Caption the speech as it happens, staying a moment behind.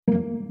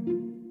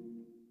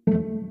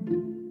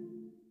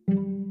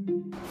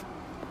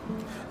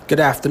Good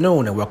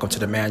afternoon and welcome to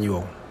the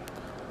manual.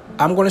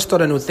 I'm going to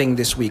start a new thing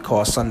this week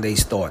called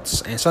Sunday's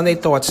Thoughts. And Sunday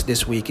Thoughts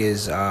this week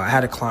is I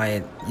had a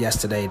client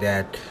yesterday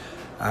that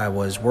I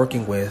was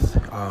working with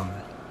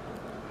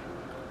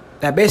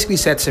that basically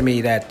said to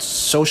me that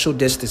social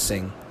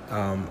distancing,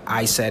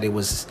 I said it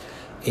was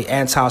an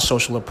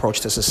anti-social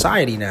approach to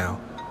society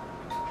now.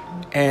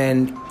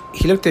 And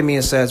he looked at me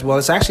and says, well,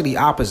 it's actually the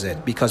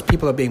opposite because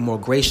people are being more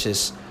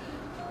gracious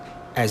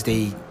as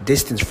they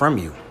distance from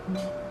you.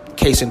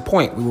 Case in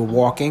point, we were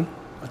walking,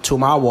 a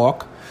 2-mile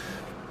walk,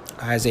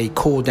 as a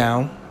cool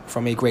down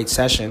from a great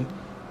session.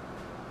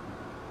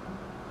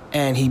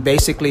 And we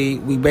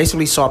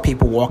basically saw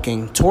people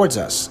walking towards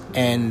us,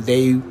 and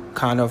they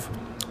kind of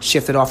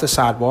shifted off the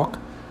sidewalk,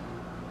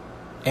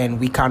 and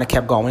we kind of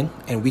kept going,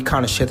 and we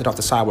kind of shifted off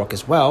the sidewalk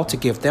as well to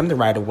give them the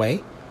right of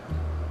way.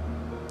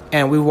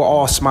 And we were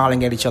all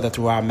smiling at each other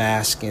through our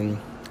mask and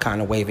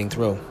kind of waving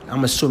through.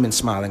 I'm assuming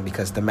smiling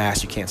because the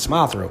mask you can't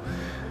smile through.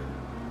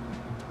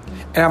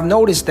 And I've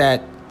noticed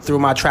that through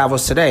my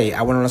travels today,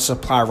 I went on a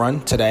supply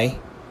run today,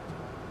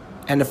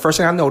 and the first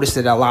thing I noticed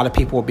is that a lot of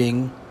people were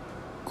being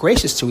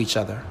gracious to each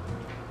other,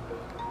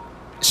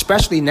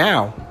 especially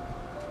now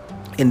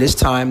in this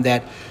time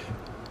that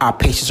our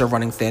patience are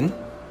running thin.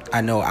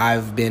 I know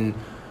I've been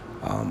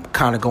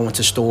kind of going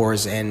to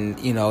stores, and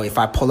if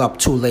I pull up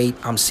too late,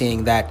 I'm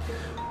seeing that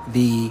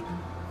the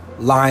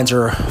lines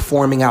are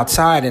forming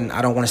outside, and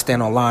I don't want to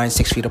stand on lines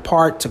 6 feet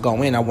apart to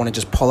go in. I want to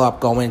just pull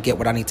up, go in, get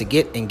what I need to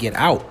get, and get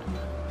out.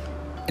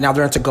 And I've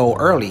learned to go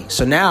early.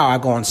 So now I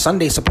go on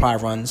Sunday supply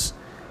runs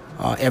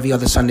every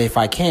other Sunday if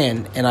I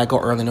can, and I go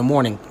early in the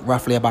morning,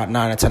 roughly about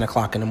 9 or 10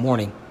 o'clock in the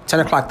morning.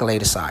 10 o'clock the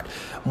later side.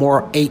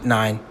 More 8,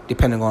 9,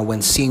 depending on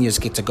when seniors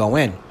get to go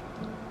in.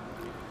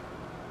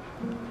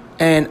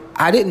 And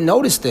I didn't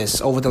notice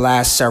this over the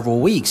last several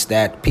weeks,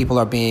 that people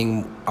are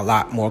being a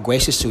lot more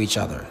gracious to each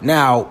other.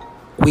 Now,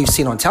 we've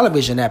seen on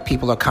television that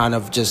people are kind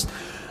of just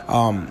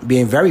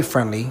being very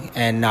friendly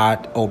and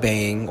not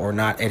obeying or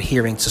not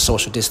adhering to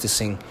social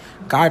distancing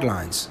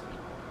guidelines.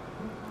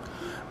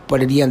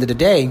 But at the end of the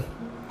day,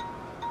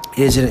 it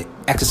is an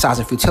exercise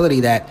in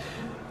futility that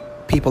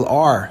people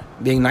are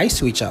being nice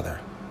to each other.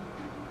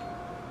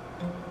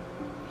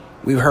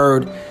 We've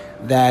heard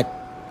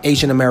that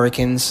Asian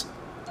Americans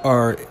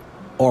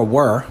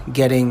were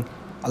getting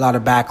a lot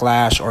of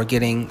backlash or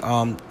getting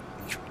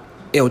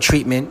ill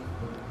treatment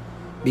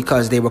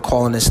because they were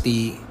calling this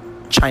the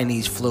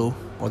Chinese flu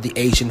or the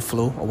Asian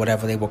flu or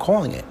whatever they were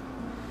calling it,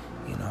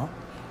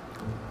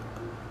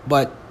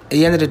 But at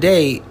the end of the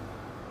day,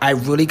 I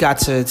really got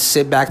to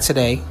sit back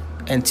today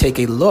and take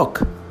a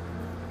look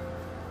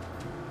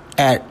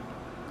at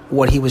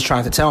what he was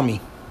trying to tell me.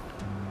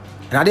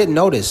 And I didn't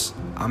notice.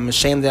 I'm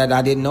ashamed that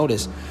I didn't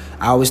notice.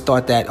 I always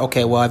thought that,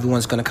 okay, well,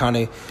 everyone's going to kind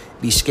of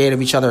be scared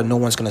of each other. No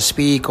one's going to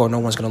speak, or no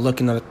one's going to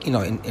look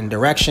in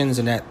directions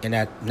in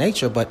that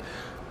nature. But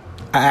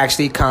I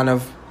actually kind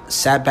of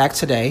sat back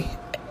today.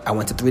 I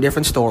went to 3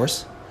 different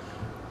stores,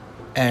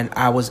 and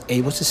I was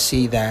able to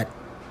see that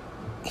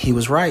he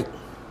was right.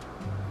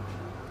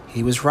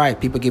 He was right.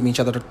 People giving each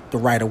other the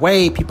right of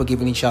way. People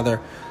giving each other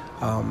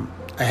a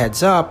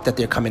heads up that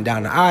they're coming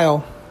down the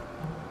aisle.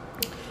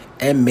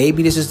 And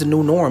maybe this is the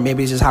new norm.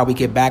 Maybe this is how we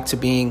get back to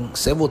being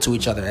civil to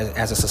each other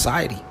as a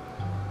society.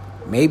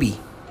 Maybe.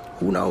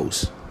 Who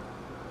knows?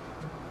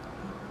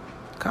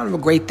 Kind of a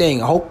great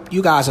thing. I hope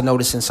you guys are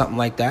noticing something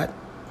like that.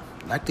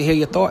 I'd like to hear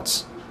your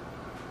thoughts.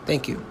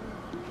 Thank you.